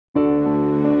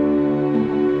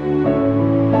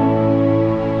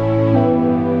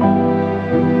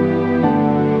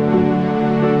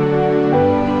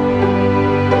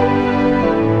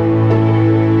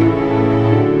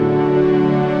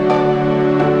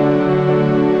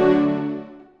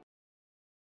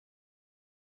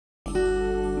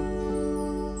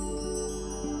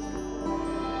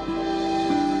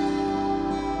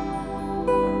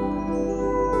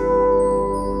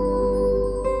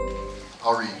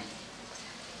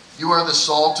You are the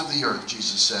salt of the earth,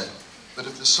 Jesus said. But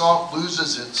if the salt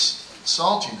loses its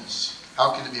saltiness,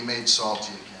 how can it be made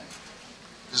salty again?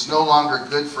 It is no longer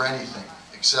good for anything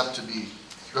except to be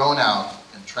thrown out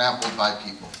and trampled by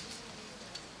people.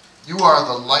 You are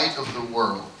the light of the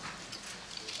world.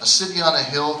 A city on a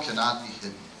hill cannot be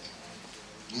hidden.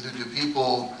 Neither do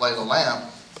people light a lamp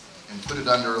and put it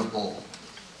under a bowl.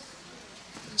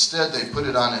 Instead, they put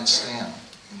it on its stand,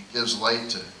 and it gives light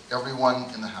to everyone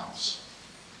in the house.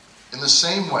 In the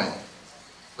same way,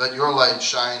 let your light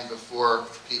shine before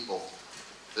people,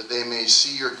 that they may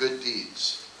see your good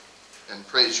deeds and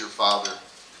praise your Father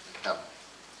in heaven.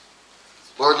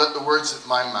 Lord, let the words of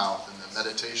my mouth and the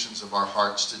meditations of our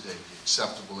hearts today be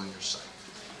acceptable in your sight.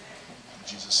 In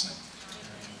Jesus' name.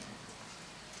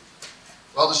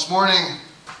 Well, this morning,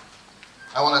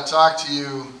 I want to talk to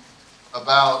you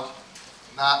about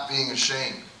not being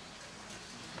ashamed.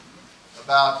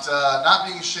 About not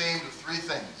being ashamed of three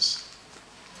things.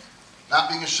 Not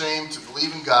being ashamed to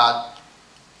believe in God.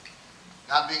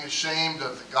 Not being ashamed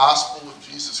of the gospel of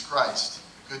Jesus Christ,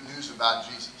 the good news about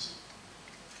Jesus.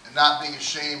 And not being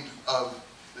ashamed of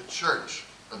the church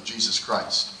of Jesus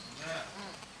Christ.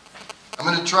 I'm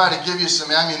going to try to give you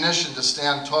some ammunition to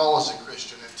stand tall as a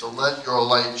Christian and to let your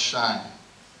light shine.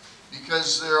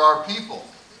 Because there are people,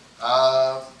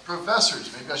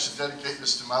 professors, maybe I should dedicate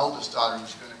this to my oldest daughter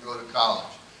who's going to go to college.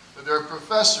 But there are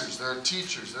professors, there are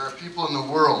teachers, there are people in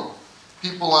the world,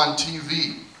 people on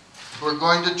TV who are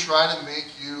going to try to make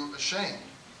you ashamed.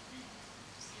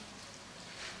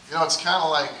 You know, it's kind of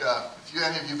like, if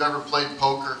any of you have ever played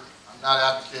poker, I'm not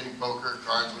advocating poker,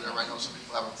 cards, whatever, I know some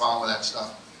people have a problem with that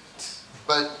stuff.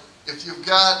 But if you've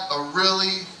got a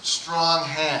really strong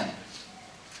hand,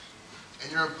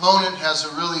 and your opponent has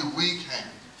a really weak hand,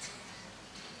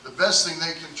 the best thing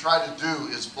they can try to do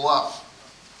is bluff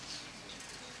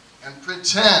and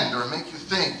pretend or make you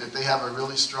think that they have a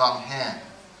really strong hand,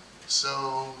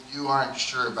 so you aren't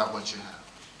sure about what you have.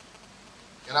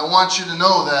 And I want you to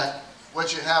know that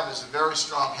what you have is a very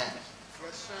strong hand.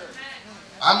 Yes, sir.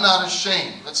 I'm not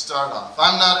ashamed. Let's start off.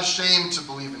 I'm not ashamed to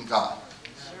believe in God.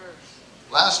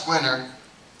 Last winter,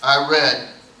 I read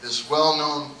this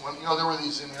well-known, you know, there were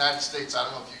these in the United States, I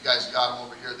don't know if you guys got them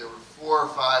over here, there were 4 or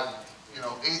 5, you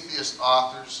know, atheist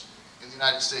authors in the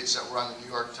United States that were on the New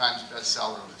York Times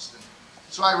bestseller list. And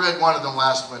so I read one of them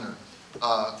last winter,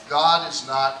 God is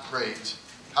Not Great,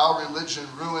 How Religion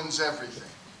Ruins Everything,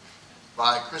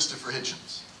 by Christopher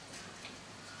Hitchens.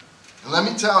 And let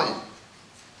me tell you,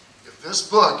 if this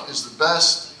book is the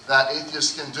best that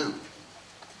atheists can do,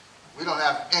 we don't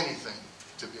have anything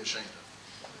to be ashamed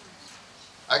of.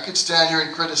 I could stand here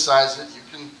and criticize it. You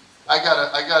can. I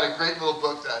got a great little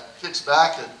book that kicks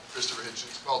back at Christopher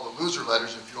Hitchens called The Loser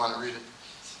Letters, if you want to read it.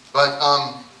 But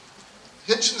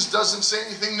Hitchens doesn't say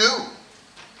anything new.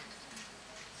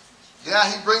 Yeah,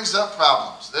 he brings up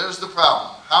problems. There's the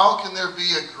problem. How can there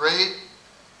be a great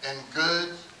and good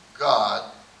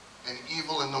God and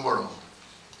evil in the world?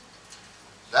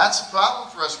 That's a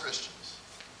problem for us Christians.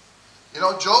 You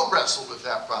know, Job wrestled with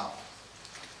that problem.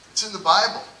 It's in the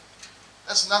Bible.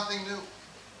 That's nothing new.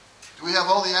 Do we have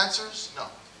all the answers? No.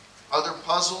 Are there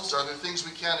puzzles? Are there things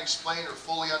we can't explain or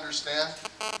fully understand?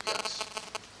 Yes.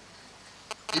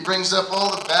 He brings up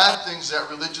all the bad things that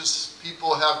religious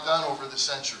people have done over the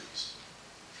centuries.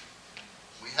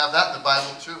 We have that in the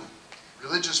Bible too.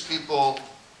 Religious people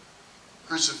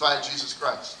crucified Jesus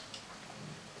Christ.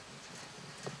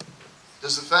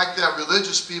 Does the fact that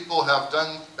religious people have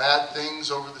done bad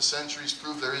things over the centuries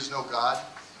prove there is no God?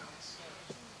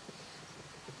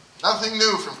 Nothing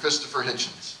new from Christopher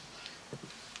Hitchens.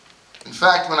 In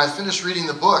fact, when I finished reading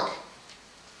the book,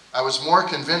 I was more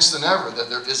convinced than ever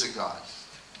that there is a God.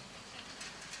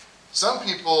 Some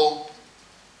people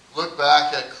look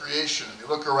back at creation, and they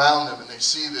look around them and they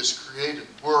see this created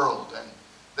world, and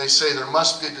they say there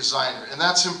must be a designer. And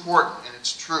that's important, and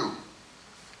it's true.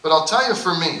 But I'll tell you,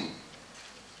 for me,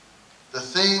 the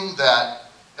thing that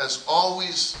has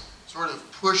always sort of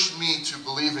pushed me to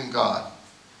believe in God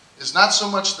is not so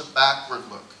much the backward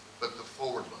look, but the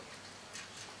forward look.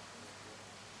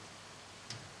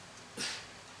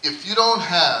 If you don't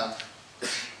have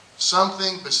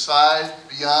something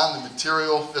beyond the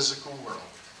material, physical world,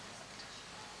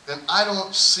 then I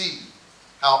don't see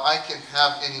how I can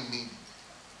have any meaning.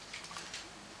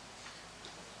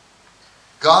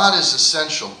 God is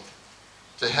essential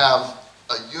to have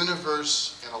a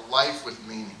universe and a life with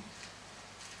meaning.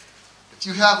 If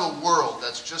you have a world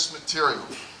that's just material,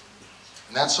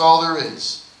 and that's all there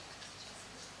is,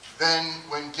 then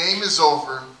when game is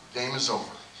over, game is over.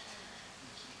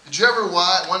 Did you ever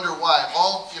wonder why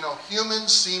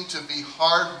humans seem to be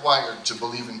hardwired to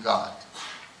believe in God?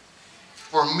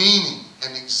 for meaning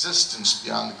and existence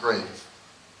beyond the grave.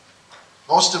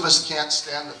 Most of us can't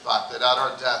stand the thought that at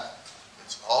our death,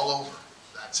 it's all over.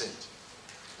 That's it.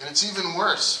 And it's even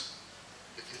worse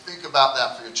if you think about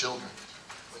that for your children,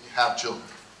 when you have children.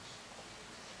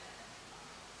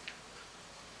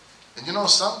 And you know,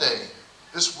 someday,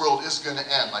 this world is going to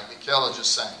end, like Michaela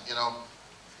just sang, you know.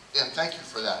 And thank you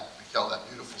for that, Michaela, that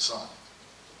beautiful song.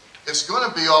 It's going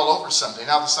to be all over someday.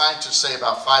 Now, the scientists say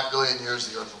about 5 billion years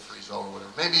the earth will freeze over, or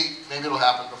whatever. Maybe it'll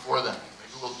happen before then.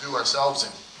 Maybe we'll do ourselves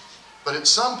in. But at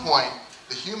some point,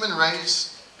 the human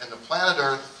race and the planet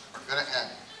Earth are going to end.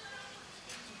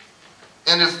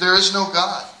 And if there is no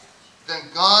God, then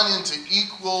gone into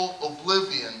equal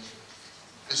oblivion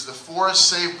is the forest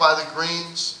saved by the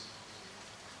Greens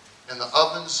and the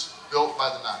ovens built by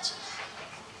the Nazis.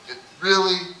 It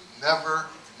really never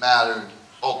mattered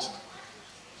ultimately.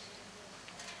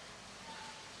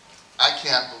 I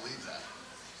can't believe that.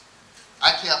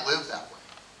 I can't live that way.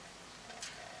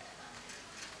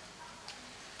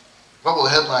 What will the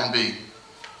headline be?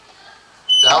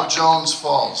 Dow Jones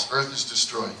falls, Earth is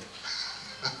destroyed.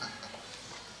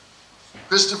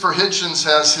 Christopher Hitchens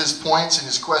has his points and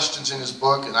his questions in his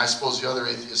book, and I suppose the other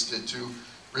atheists did too.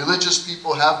 Religious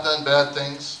people have done bad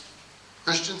things.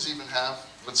 Christians even have.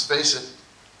 Let's face it.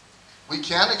 We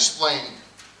can't explain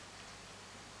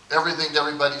everything to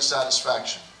everybody's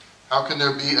satisfaction. How can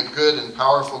there be a good and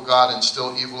powerful God and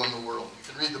still evil in the world?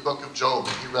 You can read the book of Job,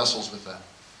 and he wrestles with that.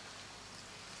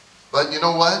 But you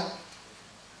know what?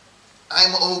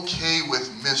 I'm okay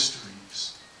with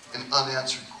mysteries and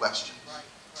unanswered questions.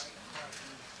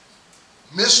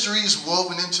 Mysteries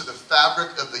woven into the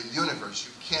fabric of the universe.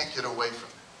 You can't get away from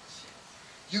it.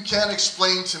 You can't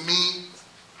explain to me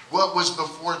what was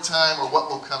before time or what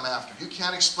will come after. You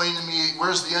can't explain to me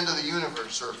where's the end of the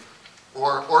universe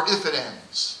or if it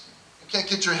ends. You can't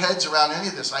get your heads around any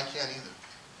of this. I can't either.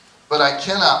 But I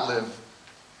cannot live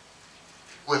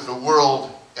with a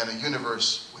world and a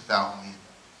universe without me.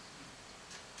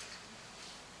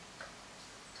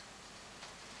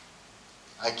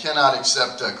 I cannot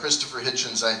accept Christopher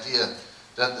Hitchens' idea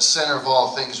that the center of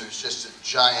all things is just a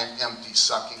giant, empty,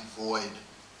 sucking void.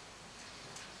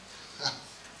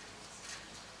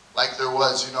 Like there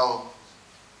was, you know,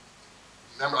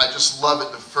 remember, I just love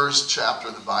it, the first chapter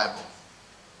of the Bible.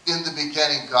 In the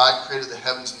beginning, God created the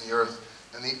heavens and the earth,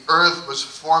 and the earth was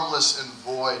formless and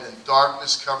void, and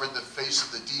darkness covered the face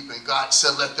of the deep, and God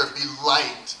said, let there be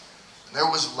light. And there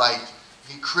was light.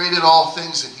 He created all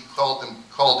things, and he called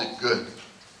it good.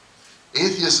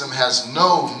 Atheism has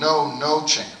no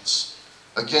chance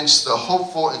against the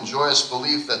hopeful and joyous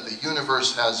belief that the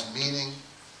universe has meaning,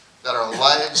 that our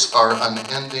lives are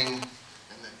unending, and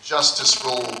that justice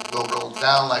will roll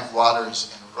down like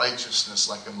waters and righteousness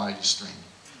like a mighty stream.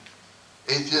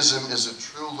 Atheism is a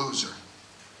true loser.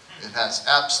 It has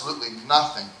absolutely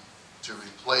nothing to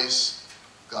replace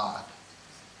God.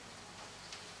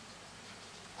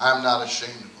 I'm not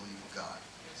ashamed to believe in God.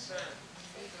 Yes, sir.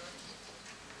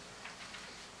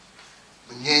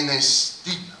 Mnie nie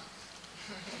stydno.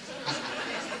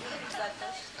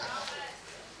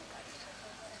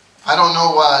 I don't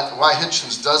know why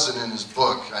Hitchens does it in his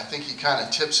book. I think he kind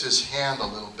of tips his hand a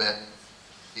little bit.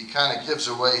 He kind of gives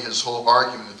away his whole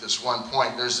argument at this one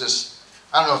point. There's this,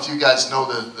 I don't know if you guys know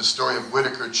the story of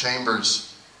Whittaker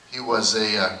Chambers. He was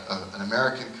an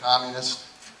American communist,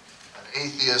 an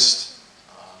atheist,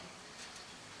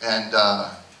 and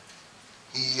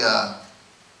he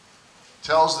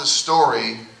tells the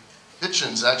story.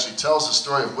 Hitchens actually tells the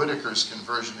story of Whittaker's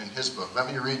conversion in his book. Let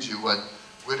me read you what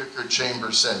Whittaker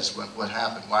Chambers says, what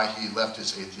happened, why he left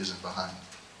his atheism behind.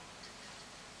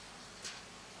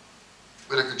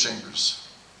 Whittaker Chambers.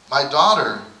 My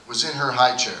daughter was in her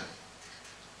high chair.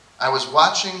 I was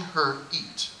watching her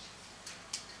eat.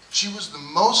 She was the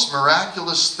most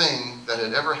miraculous thing that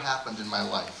had ever happened in my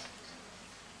life.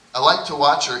 I liked to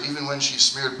watch her even when she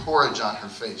smeared porridge on her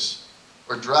face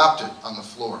or dropped it on the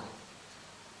floor.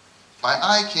 My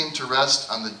eye came to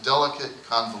rest on the delicate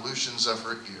convolutions of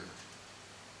her ear.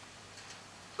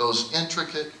 Those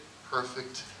intricate,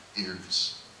 perfect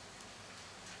ears.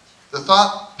 The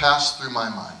thought passed through my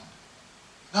mind.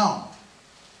 No,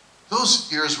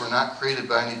 those ears were not created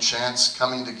by any chance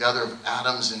coming together of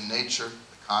atoms in nature,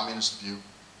 the communist view.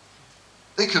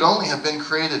 They could only have been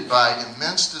created by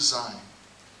immense design.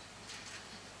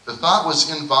 The thought was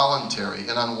involuntary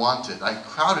and unwanted. I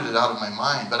crowded it out of my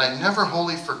mind, but I never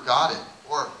wholly forgot it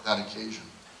or that occasion.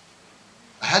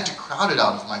 I had to crowd it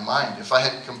out of my mind. If I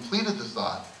had completed the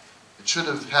thought, it should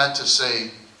have had to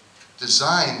say,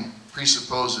 design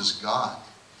presupposes God.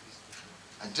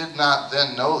 I did not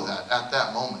then know that at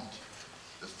that moment,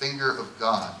 the finger of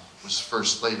God was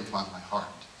first laid upon my heart.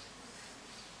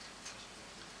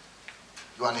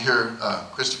 You want to hear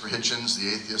Christopher Hitchens, the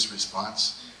atheist,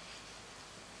 response?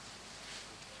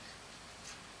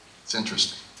 It's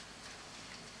interesting.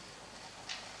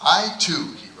 I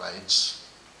too, he writes,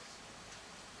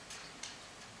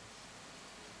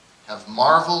 have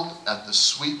marveled at the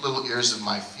sweet little ears of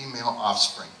my female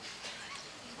offspring,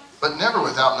 but never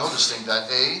without noticing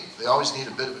that A, they always need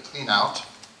a bit of a clean out,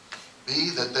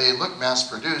 B, that they look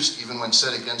mass-produced even when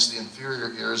set against the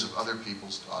inferior ears of other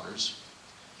people's daughters,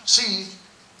 C,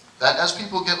 that as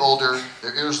people get older,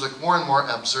 their ears look more and more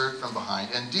absurd from behind,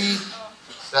 and D,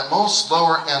 that most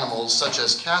lower animals, such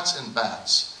as cats and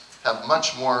bats, have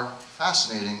much more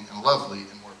fascinating and lovely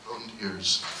and more potent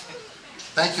ears.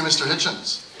 Thank you, Mr.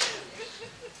 Hitchens.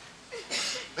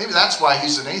 Maybe that's why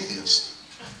he's an atheist.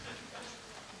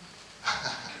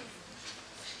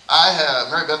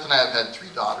 Mary Beth and I have had 3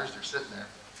 daughters. They're sitting there.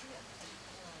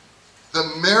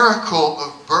 The miracle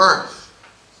of birth,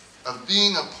 of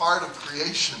being a part of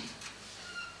creation.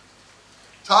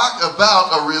 Talk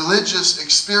about a religious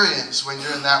experience when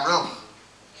you're in that room.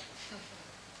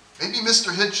 Maybe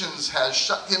Mr. Hitchens has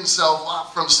shut himself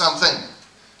off from something.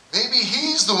 Maybe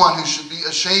he's the one who should be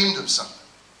ashamed of something.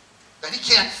 That he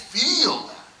can't feel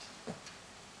that.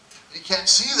 He can't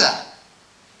see that.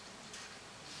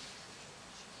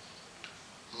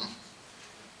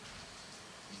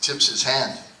 He tips his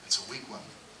hand. It's a weak one.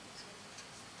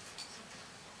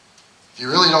 If you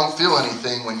really don't feel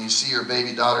anything when you see your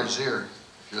baby daughter's ear,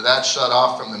 if you're that shut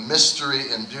off from the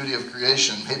mystery and beauty of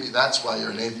creation, maybe that's why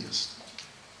you're an atheist.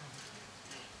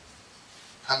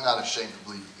 I'm not ashamed to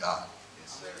believe in God.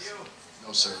 Yes, sir.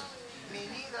 No, sir. Me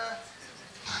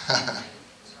neither.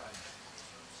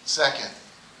 Second,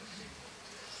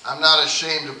 I'm not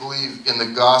ashamed to believe in the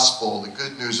gospel, the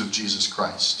good news of Jesus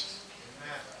Christ.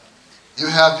 You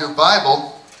have your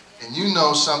Bible, and you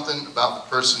know something about the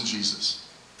person Jesus.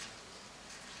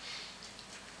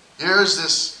 Here's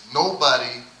this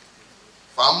nobody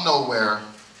from nowhere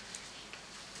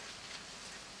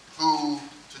who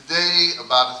today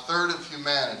about 1/3 of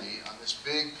humanity on this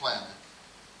big planet,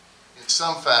 in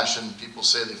some fashion, people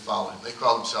say they follow him. They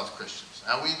call themselves Christians.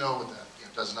 Now we know what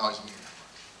that doesn't always mean that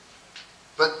much.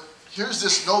 But here's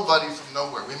this nobody from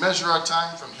nowhere. We measure our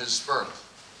time from his birth.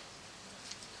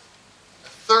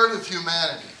 1/3 of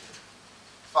humanity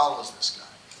follows this guy.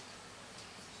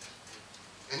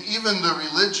 And even the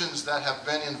religions that have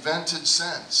been invented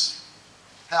since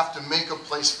have to make a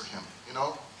place for him. You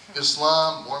know,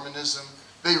 Islam, Mormonism,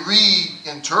 they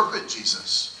reinterpret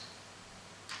Jesus,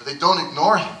 but they don't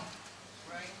ignore him.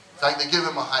 In fact, they give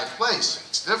him a high place.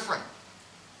 It's different.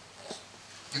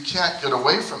 You can't get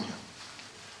away from him.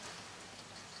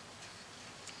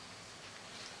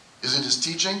 Is it his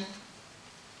teaching?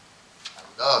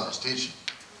 I love his teaching.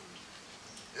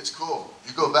 It's cool.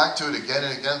 You go back to it again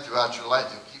and again throughout your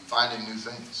life, you'll keep finding new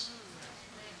things.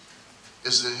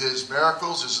 Is it his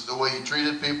miracles? Is it the way he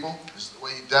treated people? Is it the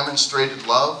way he demonstrated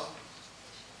love?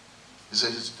 Is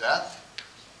it his death?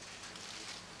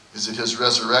 Is it his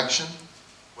resurrection?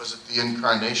 Was it the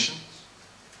incarnation?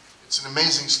 It's an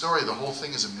amazing story. The whole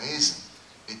thing is amazing.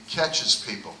 It catches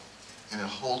people and it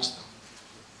holds them.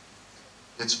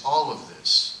 It's all of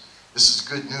this. This is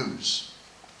good news.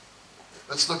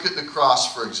 Let's look at the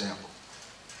cross, for example.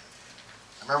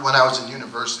 I remember when I was in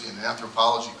university in an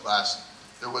anthropology class,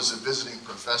 there was a visiting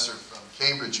professor from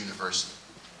Cambridge University.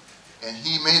 And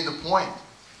he made the point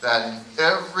that in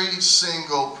every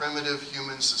single primitive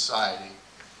human society,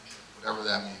 whatever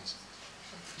that means,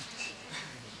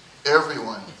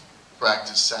 everyone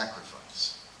practiced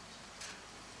sacrifice.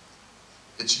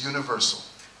 It's universal.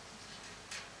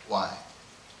 Why?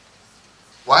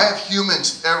 Why have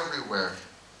humans everywhere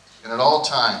and at all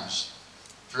times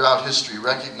throughout history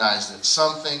recognized that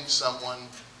something, someone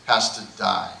has to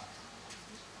die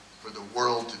for the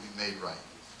world to be made right?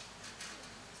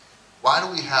 Why do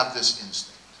we have this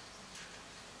instinct?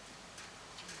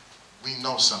 We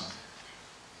know something.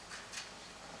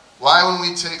 Why, when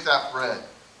we take that bread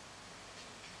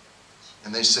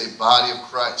and they say, body of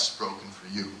Christ broken for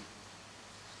you,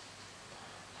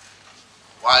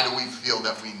 why do we feel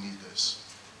that we need this?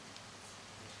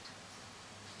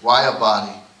 Why a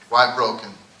body? Why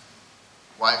broken?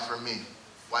 Why for me?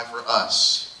 Why for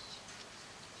us?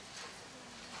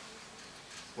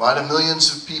 Why do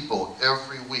millions of people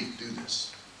every week do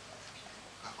this?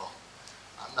 Oh,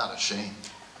 I'm not ashamed.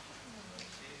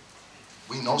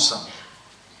 We know something.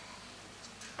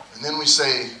 And then we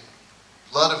say,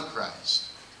 blood of Christ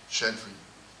shed for you.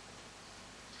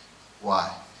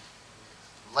 Why?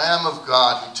 Lamb of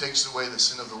God who takes away the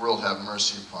sin of the world, have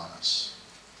mercy upon us.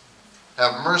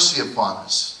 Have mercy upon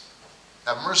us.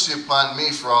 Have mercy upon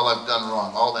me for all I've done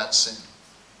wrong, all that sin.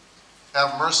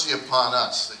 Have mercy upon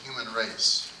us, the human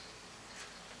race,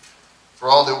 for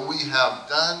all that we have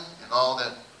done and all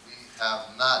that we have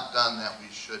not done that we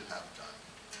should have done.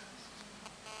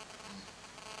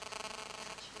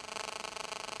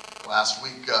 Last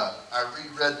week, I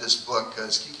reread this book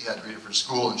because Kiki had to read it for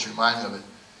school, and she reminded me of it.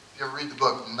 If you ever read the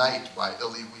book Night by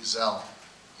Elie Wiesel,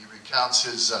 he recounts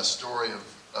his story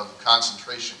of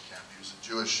concentration camp. He was a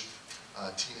Jewish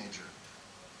teenager,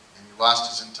 and he lost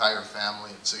his entire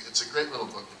family. It's a great little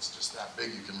book. It's just that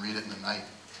big. You can read it in the night.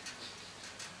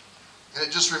 And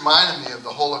it just reminded me of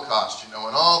the Holocaust, you know,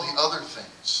 and all the other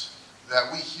things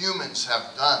that we humans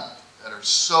have done that are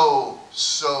so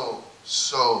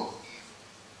evil.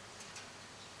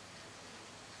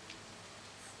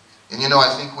 And you know, I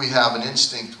think we have an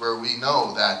instinct where we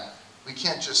know that we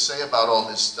can't just say about all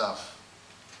this stuff,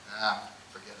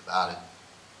 forget about it.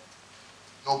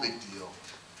 No big deal.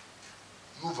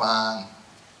 Move on.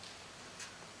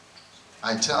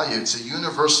 I tell you, it's a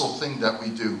universal thing that we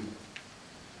do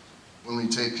when we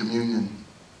take communion.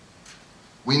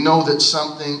 We know that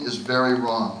something is very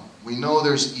wrong. We know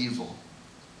there's evil.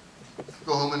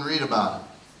 Go home and read about it.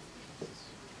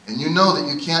 And you know that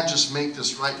you can't just make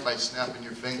this right by snapping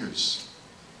your fingers.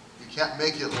 You can't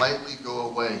make it lightly go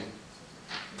away.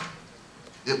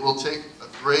 It will take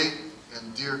a great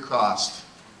and dear cost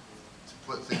to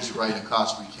put things right, a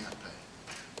cost we can't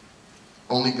pay.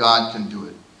 Only God can do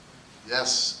it.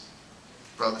 Yes,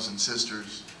 brothers and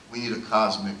sisters, we need a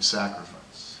cosmic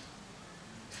sacrifice.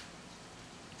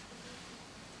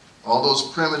 All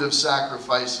those primitive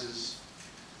sacrifices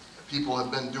that people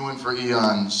have been doing for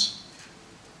eons,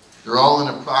 they're all an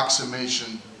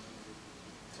approximation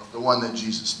of the one that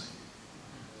Jesus made.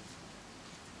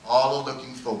 All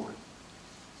looking forward.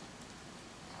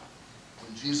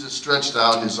 When Jesus stretched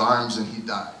out his arms and he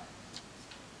died,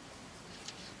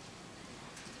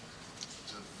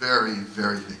 it's a very,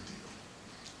 very big deal.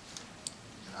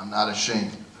 And I'm not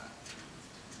ashamed of that,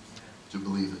 to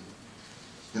believe it.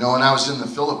 You know, when I was in the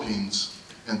Philippines,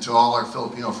 and to all our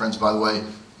Filipino friends, by the way,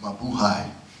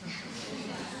 mabuhay.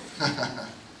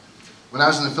 When I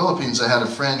was in the Philippines, I had a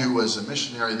friend who was a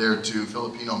missionary there to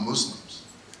Filipino Muslims.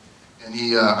 And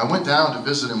I went down to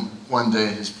visit him one day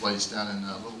at his place down in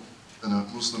the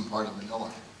Muslim part of Manila.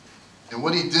 And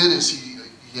what he did is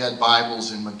he had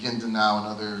Bibles in Maguindanao and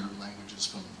other languages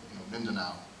from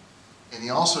Mindanao. And he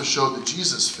also showed the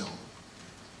Jesus film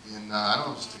in, I don't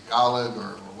know if it's Tagalog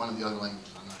or one of the other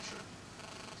languages, I'm not sure.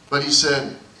 But he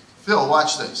said, Phil,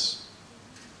 watch this.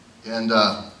 And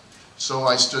so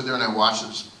I stood there and I watched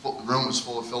this. The room was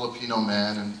full of Filipino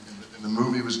men, and the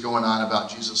movie was going on about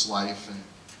Jesus' life,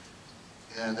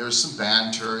 and there was some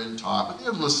banter and talk, but they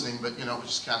were listening, but you know, it was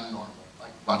just kind of normal, like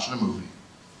watching a movie.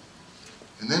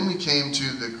 And then we came to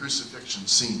the crucifixion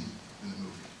scene in the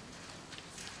movie.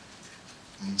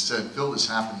 And he said, Phil, this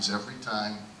happens every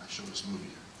time I show this movie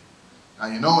here. Now,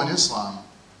 you know, in Islam,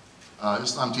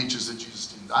 Islam teaches that Jesus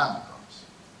didn't die on the cross.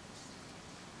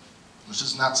 This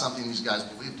is not something these guys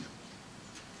believed in.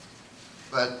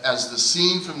 But as the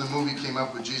scene from the movie came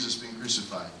up with Jesus being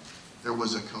crucified, there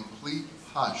was a complete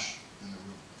hush in the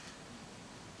room.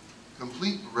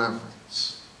 Complete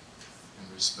reverence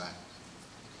and respect.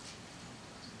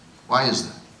 Why is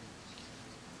that?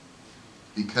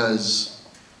 Because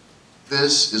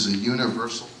this is a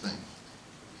universal thing.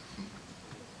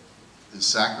 The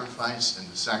sacrifice and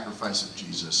the sacrifice of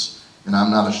Jesus, and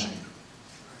I'm not ashamed of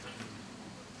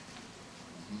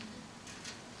it.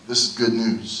 This is good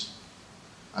news.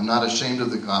 I'm not ashamed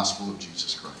of the gospel of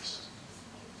Jesus Christ.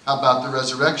 How about the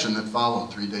resurrection that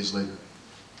followed 3 days later?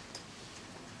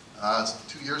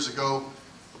 2 years ago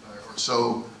or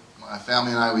so, my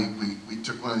family and I, we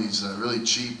took one of these really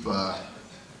cheap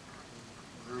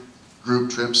group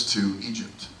trips to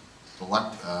Egypt.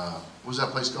 What was that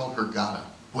place called? Hurghada.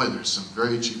 Boy, there's some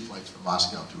very cheap flights from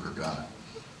Moscow to Hurghada.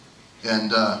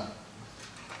 And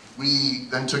we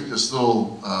then took this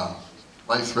little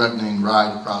life-threatening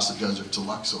ride across the desert to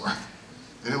Luxor.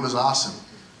 And it was awesome.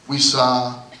 We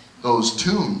saw those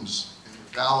tombs in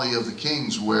the Valley of the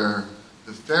Kings where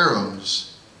the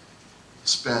pharaohs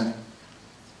spent,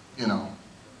 you know,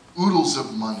 oodles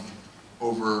of money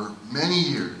over many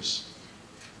years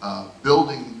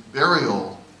building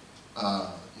burial,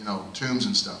 you know, tombs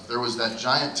and stuff. There was that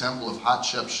giant temple of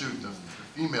Hatshepsut, the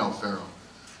female pharaoh.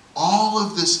 All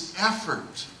of this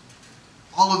effort,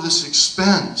 all of this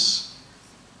expense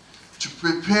to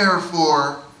prepare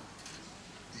for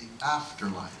the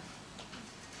afterlife.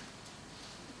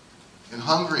 In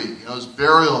Hungary, you know, those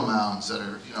burial mounds that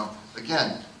are, you know,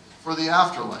 again, for the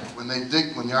afterlife. When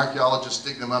the archaeologists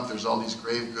dig them up, there's all these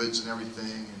grave goods and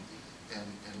everything, and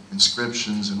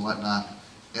inscriptions and whatnot.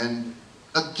 And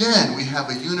again, we have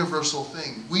a universal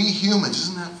thing. We humans,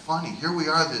 isn't that funny? Here we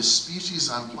are, this species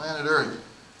on planet Earth.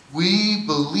 We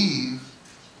believe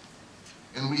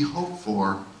and we hope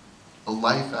for a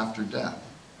life after death.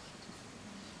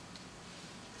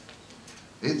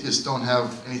 Atheists don't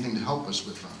have anything to help us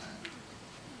with on that.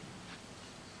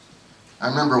 I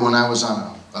remember when I was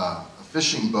on a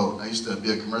fishing boat. I used to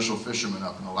be a commercial fisherman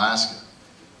up in Alaska.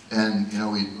 And, you know,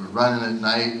 we were running at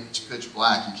night. It's pitch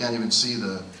black. You can't even see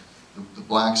the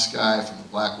black sky from the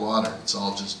black water. It's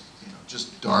all just, you know,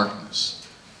 just darkness.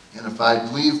 And if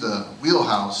I'd leave the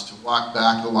wheelhouse to walk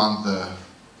back along the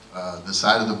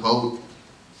side of the boat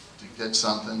to get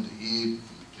something to eat,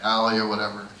 from the galley or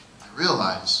whatever, I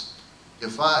realized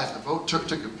if the boat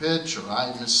took a pitch or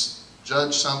I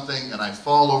misjudged something and I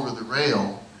fall over the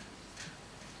rail,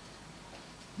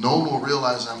 no one will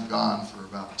realize I'm gone for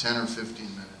about 10 or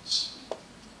 15 minutes.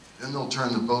 Then they'll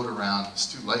turn the boat around.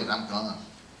 It's too late. I'm gone.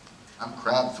 I'm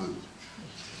crab food.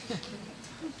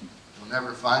 You'll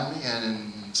never find me.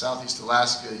 And in Southeast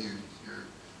Alaska, you're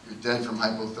dead from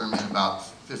hypothermia in about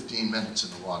 15 minutes in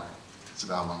the water. That's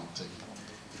about how long it'll take you.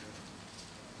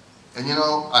 And you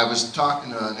know, I was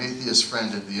talking to an atheist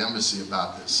friend at the embassy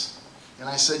about this. And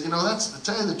I said, you know, to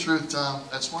tell you the truth, Tom,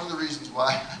 that's one of the reasons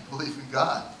why I believe in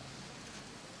God.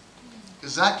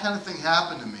 Because that kind of thing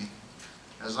happened to me.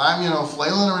 As I'm, you know,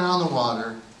 flailing around the water,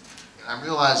 and I'm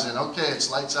realizing, okay, it's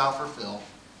lights out for Phil.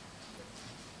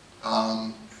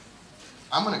 I'm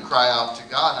going to cry out to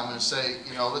God. I'm going to say,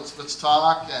 you know, let's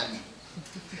talk,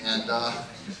 and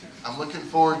I'm looking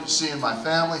forward to seeing my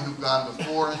family who've gone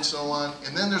before and so on.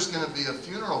 And then there's going to be a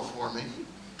funeral for me,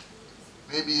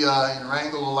 maybe in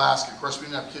Wrangell, Alaska. Of course, we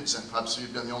didn't have kids then, Pup, so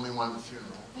you've been the only one at the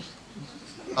funeral.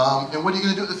 And what are you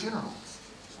going to do at the funeral?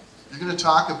 You're going to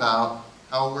talk about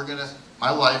how we're going to, my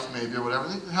life maybe or whatever,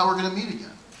 how we're going to meet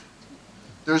again.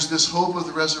 There's this hope of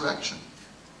the resurrection.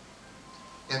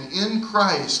 And in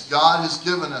Christ, God has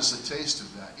given us a taste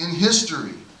of that. In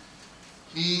history,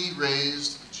 He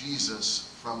raised Jesus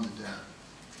from the dead.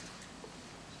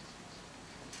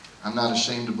 I'm not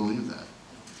ashamed to believe that.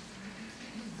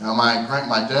 Now,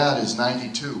 my dad is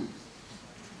 92.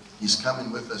 He's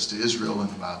coming with us to Israel in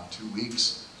about 2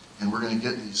 weeks. And we're going to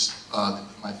get these, our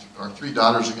 3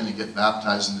 daughters are going to get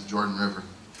baptized in the Jordan River.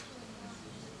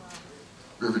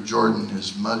 River Jordan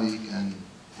is muddy and,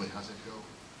 wait, how's that go?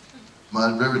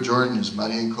 River Jordan is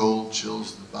muddy and cold,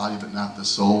 chills the body but not the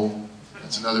soul.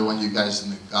 That's another one you guys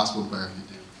in the gospel choir could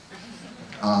do.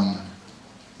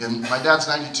 And my dad's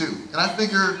 92. And I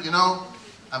figure, you know,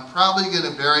 I'm probably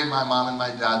going to bury my mom and my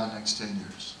dad the next 10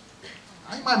 years.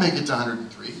 I might make it to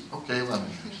 103. Okay, 11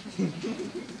 years.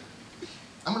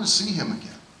 I'm going to see him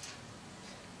again.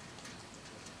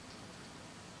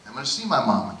 I'm going to see my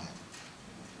mom again.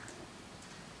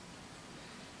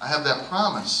 I have that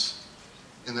promise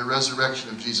in the resurrection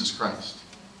of Jesus Christ.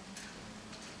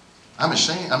 I'm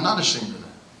not ashamed of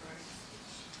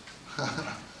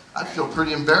that. I'd feel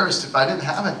pretty embarrassed if I didn't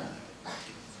have it.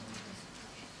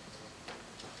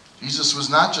 Jesus was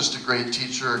not just a great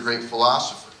teacher or a great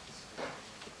philosopher.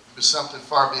 He was something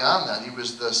far beyond that. He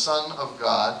was the Son of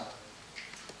God,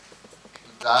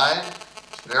 died,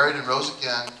 was buried, and rose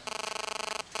again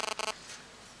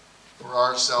for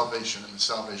our salvation and the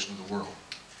salvation of the world.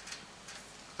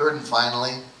 Third and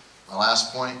finally, my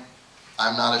last point,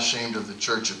 I'm not ashamed of the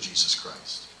church of Jesus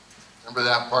Christ. Remember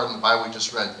that part in the Bible we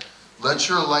just read? Let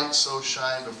your light so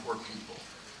shine before people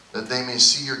that they may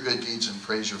see your good deeds and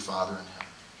praise your Father in heaven.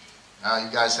 Now, you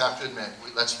guys have to admit,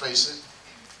 let's face it,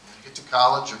 when you get to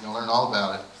college, you're going to learn all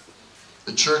about it.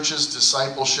 The church's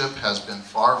discipleship has been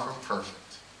far from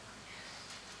perfect.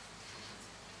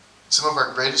 Some of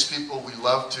our greatest people we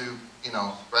love to, you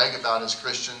know, brag about as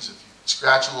Christians. If you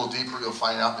scratch a little deeper, you'll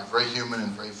find out they're very human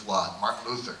and very flawed.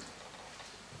 Martin Luther.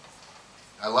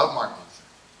 I love Martin Luther.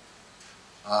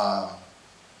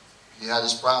 He had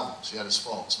his problems. He had his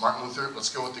faults. Martin Luther, let's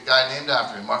go with the guy named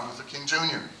after him, Martin Luther King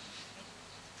Jr.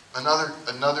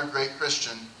 Another great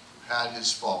Christian who had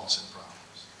his faults and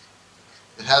problems.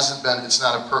 It's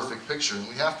not a perfect picture, and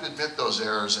we have to admit those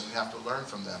errors and we have to learn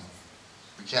from them.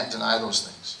 We can't deny those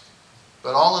things.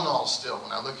 But all in all, still,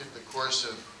 when I look at the course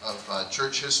of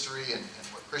church history and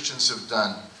what Christians have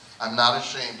done, I'm not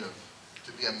ashamed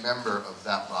to be a member of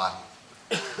that body.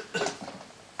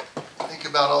 Think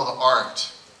about all the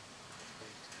art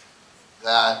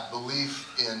that belief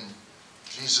in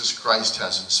Jesus Christ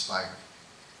has inspired.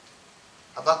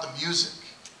 How about the music?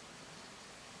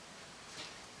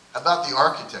 How about the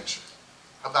architecture?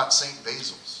 How about St.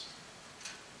 Basil's?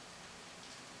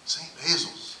 St.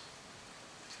 Basil's.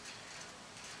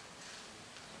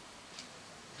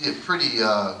 It'd be a pretty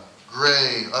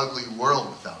gray, ugly world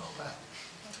without all that.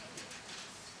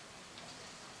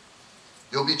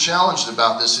 You'll be challenged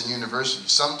about this in university,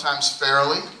 sometimes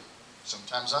fairly,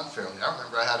 sometimes unfairly. I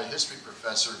remember I had a history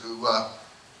professor who,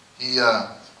 he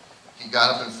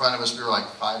got up in front of us. We were like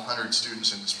 500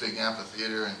 students in this big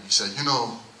amphitheater, and he said, you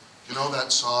know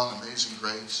that song, Amazing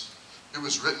Grace? It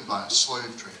was written by a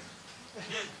slave trader. And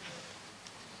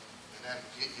then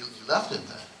he left it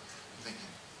then,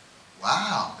 thinking,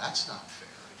 wow, that's not fair.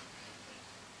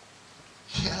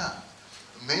 Yeah,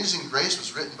 Amazing Grace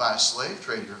was written by a slave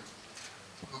trader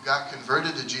who got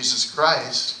converted to Jesus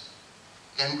Christ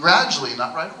and gradually,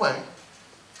 not right away,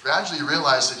 gradually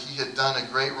realized that he had done a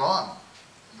great wrong.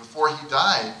 And before he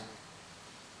died,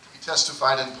 he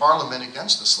testified in Parliament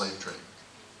against the slave trade.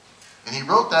 And he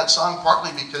wrote that song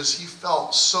partly because he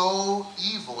felt so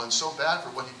evil and so bad for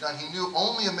what he'd done. He knew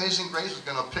only Amazing Grace was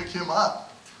going to pick him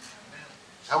up.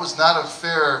 That was not a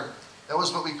fair, that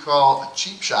was what we call a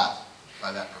cheap shot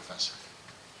by that professor.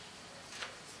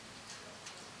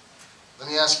 Let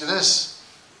me ask you this.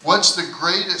 What's the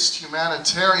greatest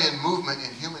humanitarian movement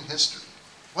in human history?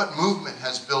 What movement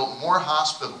has built more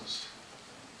hospitals,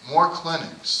 more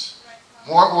clinics,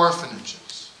 more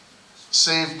orphanages,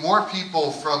 saved more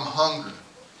people from hunger,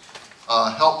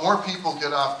 helped more people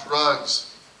get off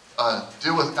drugs,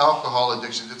 deal with alcohol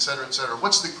addictions, etc., etc.?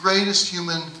 What's the greatest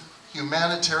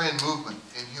humanitarian movement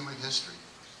in human history?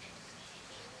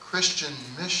 Christian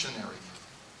missionary movement.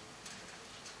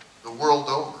 The world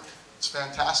over. It's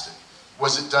fantastic.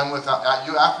 Was it done without,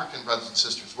 you African brothers and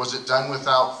sisters, was it done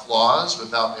without flaws,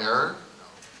 without error? No.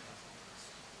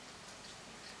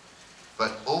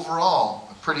 But overall,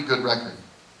 a pretty good record.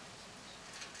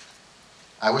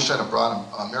 I wish I'd have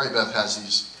brought them. Mary Beth has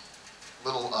these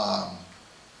little, what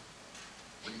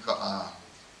do you call,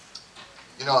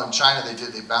 in China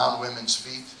they bound women's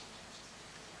feet,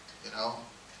 and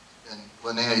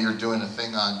Linnea, you're doing a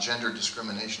thing on gender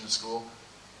discrimination at school.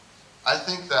 I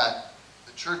think that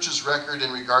the church's record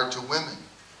in regard to women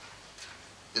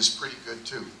is pretty good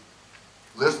too.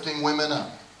 Lifting women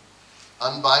up,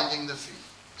 unbinding the feet,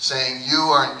 saying you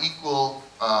are an equal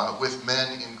with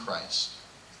men in Christ.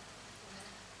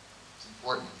 It's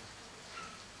important.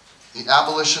 The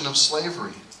abolition of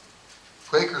slavery.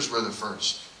 Quakers were the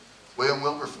first. William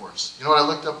Wilberforce. You know what I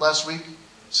looked up last week?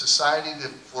 Society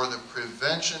for the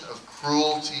Prevention of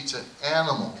Cruelty to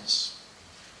Animals.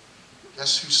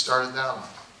 Guess who started that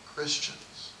off?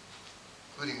 Christians,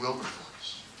 including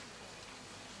Wilberforce.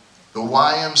 The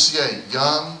YMCA,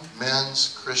 Young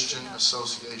Men's Christian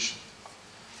Association.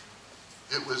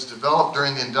 It was developed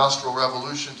during the Industrial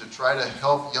Revolution to try to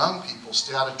help young people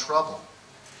stay out of trouble.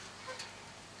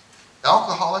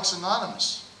 Alcoholics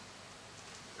Anonymous.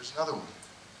 There's another one.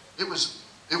 It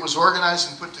was organized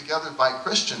and put together by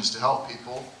Christians to help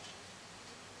people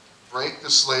break the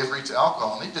slavery to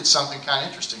alcohol. And they did something kind of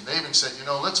interesting. They even said,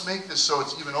 let's make this so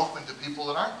it's even open to people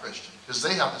that aren't Christian, because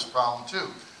they have this problem too.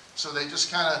 So they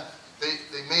just kind of,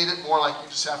 they made it more like you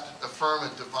just have to affirm a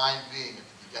divine being at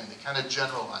the beginning. They kind of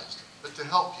generalized it, but to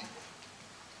help people.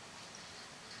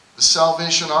 The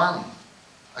Salvation Army.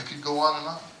 I could go on and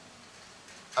on.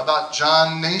 How about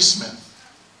John Naismith?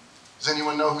 Does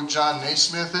anyone know who John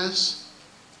Naismith is?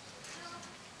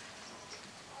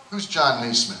 Who's John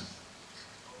Naismith?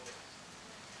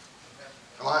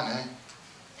 Come on, eh?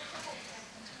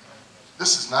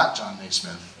 This is not John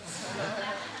Naismith.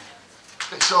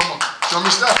 Hey, show me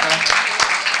stuff, man.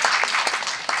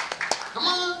 Come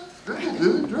on. Dribble,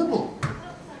 dude. Dribble.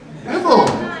 Dribble. All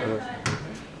right.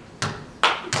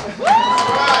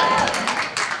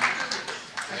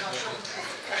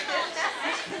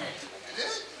 You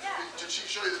did? Did she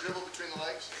show you the dribble between the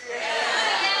legs? Yeah.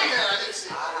 Yeah, I didn't see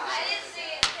it. I didn't see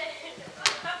it.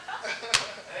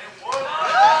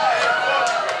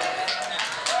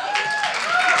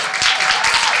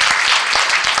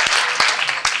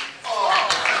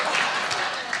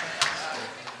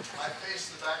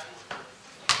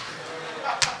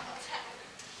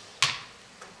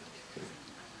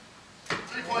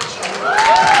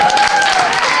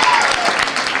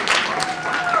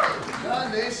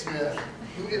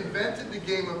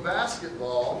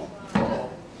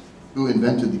 Who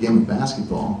invented the game of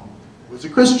basketball was a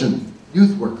Christian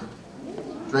youth worker.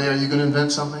 Dre, are you going to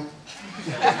invent something?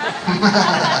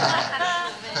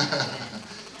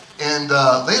 And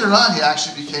later on, he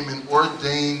actually became an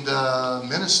ordained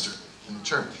minister in the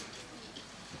church.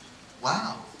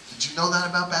 Wow. Did you know that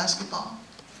about basketball?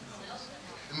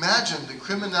 Imagine the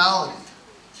criminality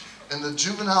and the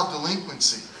juvenile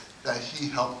delinquency that he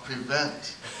helped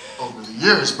prevent over the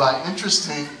years by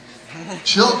interesting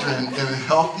children in a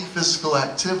healthy physical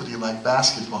activity like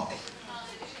basketball?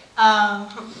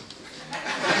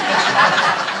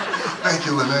 Thank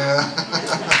you, Linnea.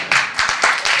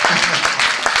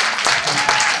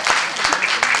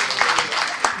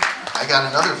 I got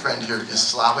another friend here. Is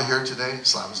Slava here today?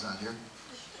 Slava's not here.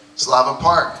 Slava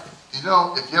Park. You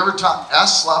know, if you ever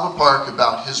ask Slava Park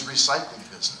about his recycling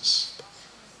business,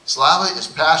 Slava is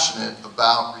passionate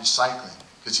about recycling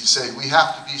because he said we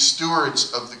have to be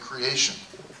stewards of the creation.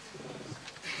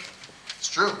 It's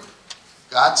true.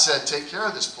 God said, take care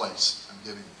of this place I'm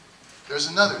giving you. There's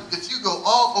another. If you go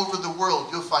all over the world,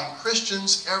 you'll find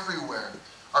Christians everywhere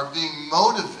are being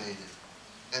motivated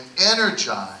and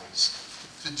energized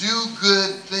to do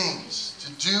good things,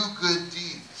 to do good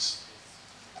deeds.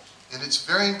 And it's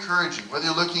very encouraging, whether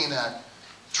you're looking at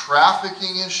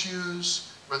trafficking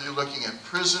issues, whether you're looking at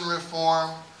prison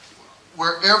reform,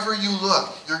 wherever you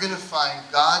look, you're going to find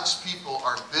God's people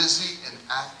are busy and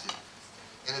active.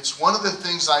 And it's one of the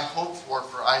things I hope for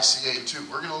ICA too.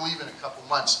 We're going to leave in a couple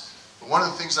months. But one of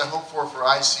the things I hope for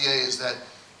ICA is that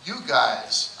you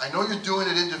guys, I know you're doing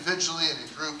it individually and in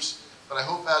groups, but I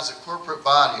hope as a corporate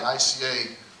body,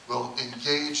 ICA will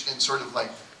engage in sort of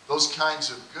like those kinds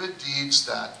of good deeds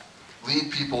that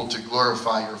lead people to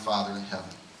glorify your Father in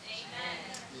heaven. Amen.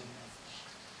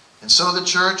 And so the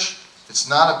church, it's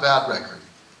not a bad record.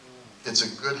 It's a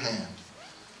good hand.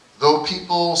 Though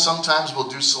people sometimes will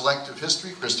do selective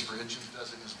history, Christopher Hitchens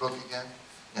does it in his book again,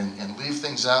 and leave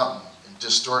things out and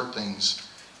distort things,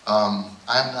 I'm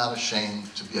not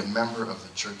ashamed to be a member of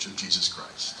the Church of Jesus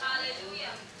Christ.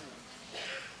 Hallelujah.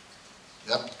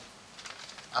 Yep.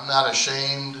 I'm not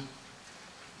ashamed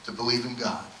to believe in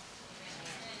God.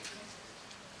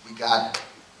 We got it.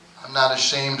 I'm not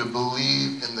ashamed to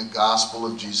believe in the gospel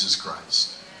of Jesus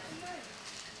Christ.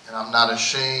 And I'm not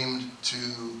ashamed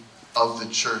of the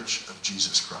Church of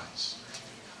Jesus Christ.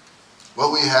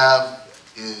 What we have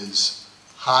is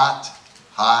hot,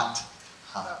 hot,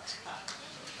 hot.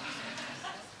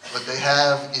 What they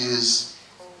have is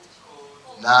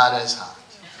not as hot.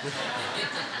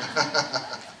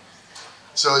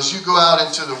 So as you go out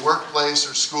into the workplace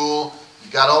or school, you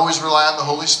got to always rely on the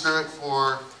Holy Spirit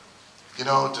for, you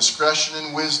know, discretion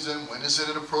and wisdom. When is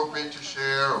it appropriate to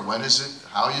share, or when is it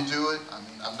how you do it? I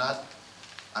mean,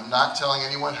 I'm not telling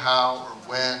anyone how or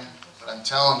when, but I'm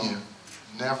telling you,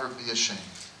 never be ashamed,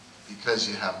 because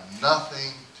you have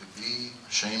nothing to be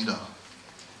ashamed of.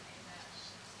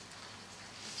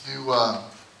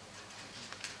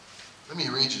 Let me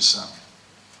read you something.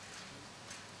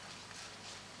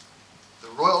 The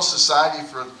Royal Society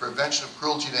for the Prevention of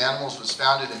Cruelty to Animals was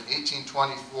founded in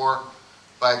 1824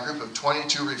 by a group of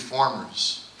 22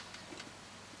 reformers,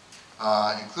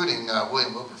 including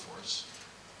William Wilberforce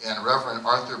and Reverend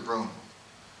Arthur Broom.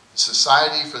 The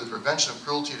Society for the Prevention of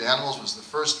Cruelty to Animals was the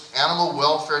first animal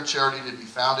welfare charity to be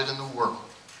founded in the world.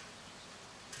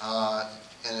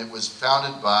 And it was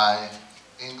founded by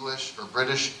English or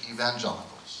British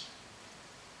evangelicals.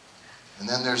 And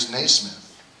then there's Naismith.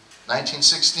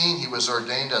 1916, he was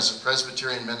ordained as a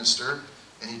Presbyterian minister,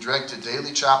 and he directed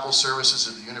daily chapel services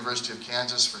at the University of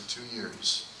Kansas for 2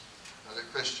 years. Another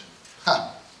Christian.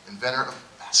 Inventor of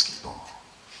basketball.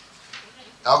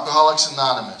 Alcoholics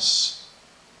Anonymous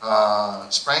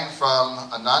sprang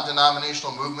from a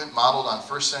non-denominational movement modeled on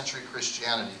first-century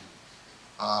Christianity.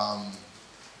 Let's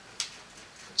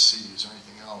see, is there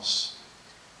anything else?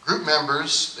 Group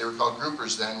members, they were called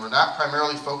groupers then, were not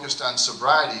primarily focused on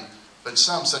sobriety, but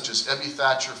some, such as Ebby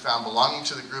Thatcher, found belonging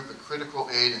to the group a critical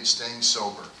aid in staying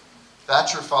sober.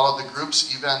 Thatcher followed the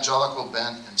group's evangelical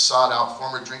bent and sought out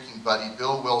former drinking buddy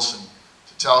Bill Wilson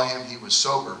to tell him he was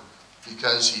sober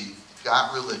because he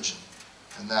got religion,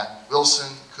 and that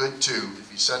Wilson could too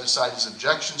if he set aside his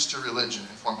objections to religion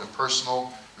and formed a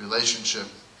personal relationship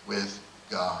with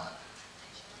God.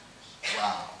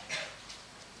 Wow.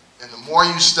 And the more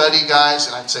you study, guys,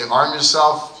 and I'd say arm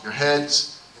yourself, your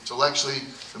heads, intellectually,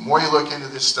 the more you look into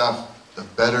this stuff, the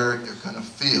better you're going to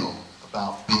feel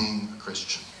about being a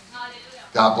Christian.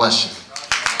 God bless you.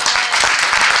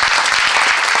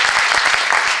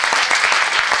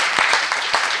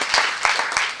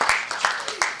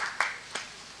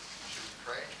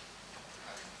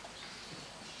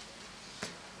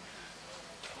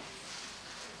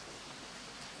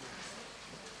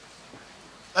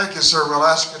 Thank you, sir. We'll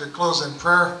ask you to close in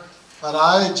prayer. But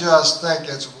I just think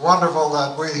it's wonderful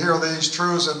that we hear these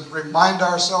truths and remind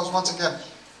ourselves once again.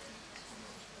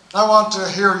 I want to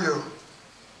hear you.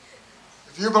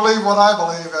 If you believe what I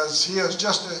believe, as he has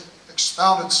just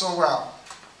expounded so well,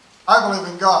 I believe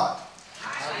in God.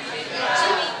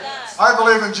 I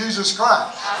believe in Jesus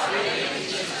Christ.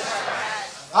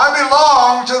 I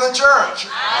belong to the church.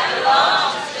 I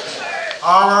belong to the church.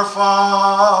 Our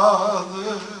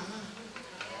Father,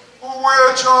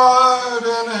 which art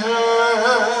in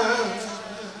heaven,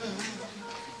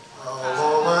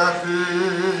 hallowed be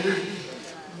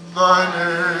thy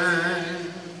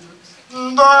name.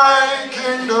 Thy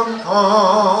kingdom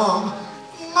come,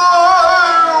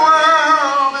 thy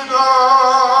will be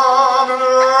done on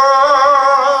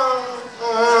earth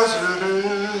as it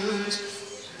is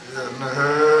in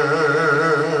heaven.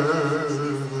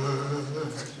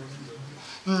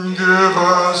 Give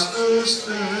us this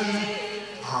day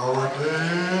our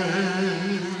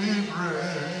daily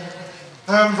bread,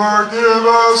 and forgive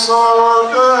us our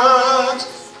debts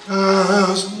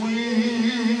as we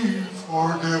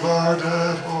forgive our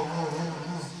debtors.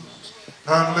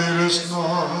 And lead us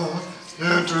not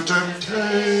into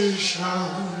temptation,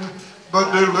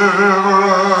 but deliver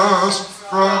us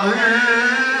from evil.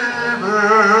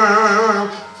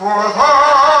 For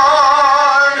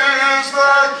thine is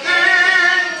the kingdom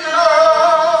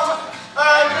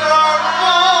and the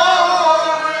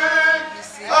glory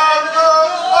and the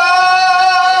power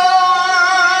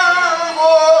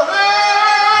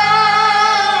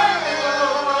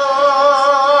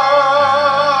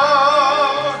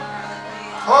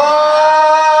forever.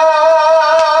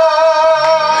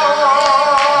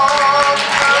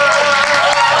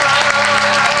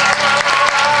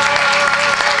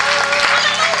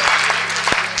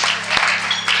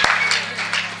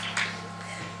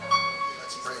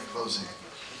 Let's pray in closing.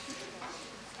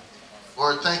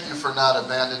 Lord, thank you for not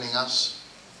abandoning us.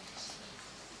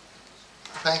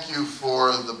 Thank you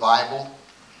for the Bible.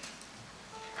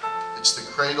 It's the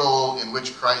cradle in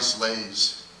which Christ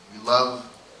lays. We love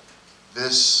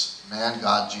this man,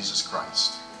 God, Jesus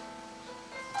Christ.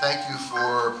 Thank you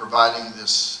for providing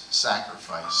this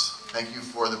sacrifice. Thank you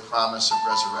for the promise of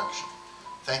resurrection.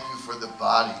 Thank you for the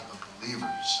body of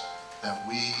believers that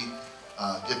we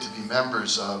get to be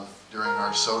members of during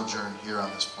our sojourn here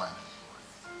on this planet.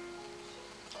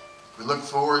 We look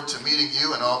forward to meeting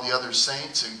you and all the other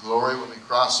saints in glory when we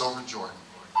cross over Jordan.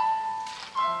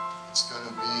 It's going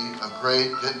to be a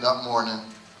great getting up morning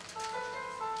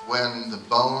when the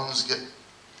bones get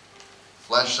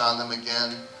flesh on them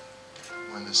again,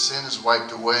 when the sin is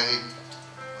wiped away,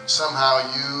 when somehow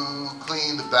you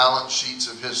clean the balance sheets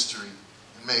of history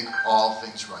and make all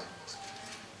things right.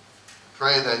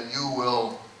 Pray that you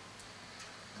will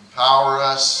empower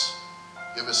us,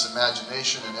 give us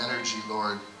imagination and energy,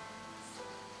 Lord,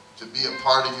 to be a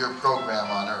part of your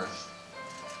program on earth.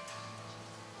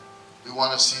 We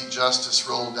want to see justice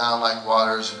roll down like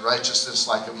waters and righteousness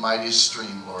like a mighty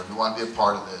stream, Lord. We want to be a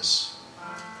part of this.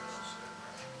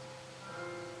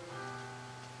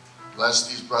 Bless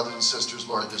these brothers and sisters,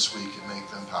 Lord, this week and make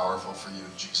them powerful for you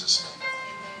in Jesus' name.